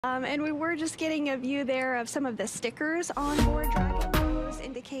And we were just getting a view there of some of the stickers on board Dragon. Those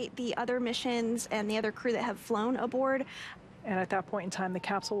indicate the other missions and the other crew that have flown aboard. And at that point in time, the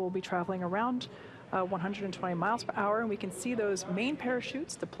capsule will be traveling around 120 miles per hour, and we can see those main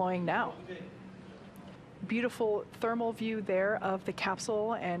parachutes deploying now. Beautiful thermal view there of the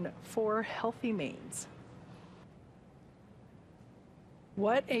capsule and 4 healthy mains.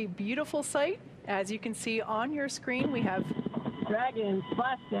 What a beautiful sight. As you can see on your screen, we have Dragon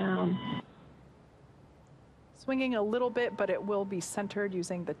splashdown. Swinging a little bit, but it will be centered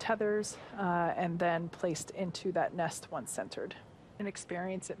using the tethers and then placed into that nest once centered. An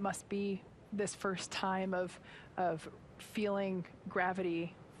experience, it must be this first time of feeling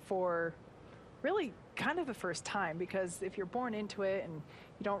gravity for really kind of the first time, because if you're born into it and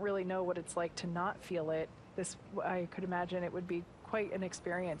you don't really know what it's like to not feel it, this, I could imagine it would be quite an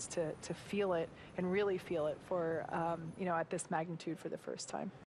experience to feel it and really feel it for, you know, at this magnitude for the first time.